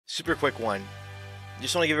Super quick one.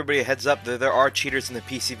 Just want to give everybody a heads up that there are cheaters in the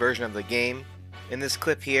PC version of the game. In this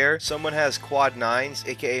clip here, someone has quad 9s,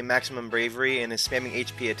 aka maximum bravery, and is spamming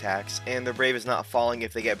HP attacks, and their brave is not falling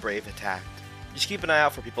if they get brave attacked. Just keep an eye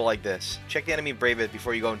out for people like this. Check the enemy brave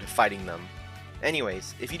before you go into fighting them.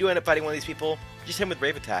 Anyways, if you do end up fighting one of these people, just hit them with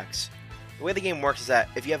brave attacks. The way the game works is that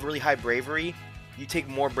if you have really high bravery, you take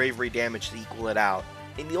more bravery damage to equal it out.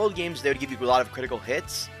 In the old games, they would give you a lot of critical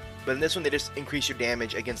hits, but in this one they just increase your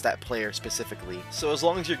damage against that player specifically. So as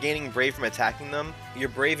long as you're gaining brave from attacking them, your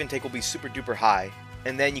brave intake will be super duper high,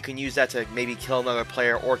 and then you can use that to maybe kill another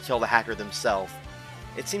player or kill the hacker themselves.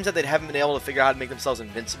 It seems that they haven't been able to figure out how to make themselves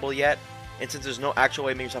invincible yet, and since there's no actual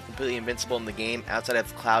way to make yourself completely invincible in the game outside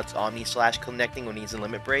of Cloud's Omni Slash connecting when he's in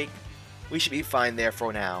Limit Break, we should be fine there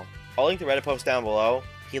for now. I'll link the Reddit post down below.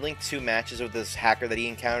 He linked 2 matches with this hacker that he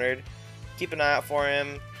encountered. Keep an eye out for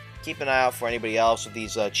him. Keep an eye out for anybody else with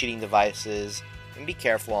these cheating devices. And be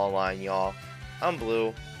careful online, y'all. I'm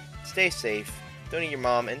Blue. Stay safe. Don't eat your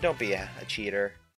mom, and don't be a cheater.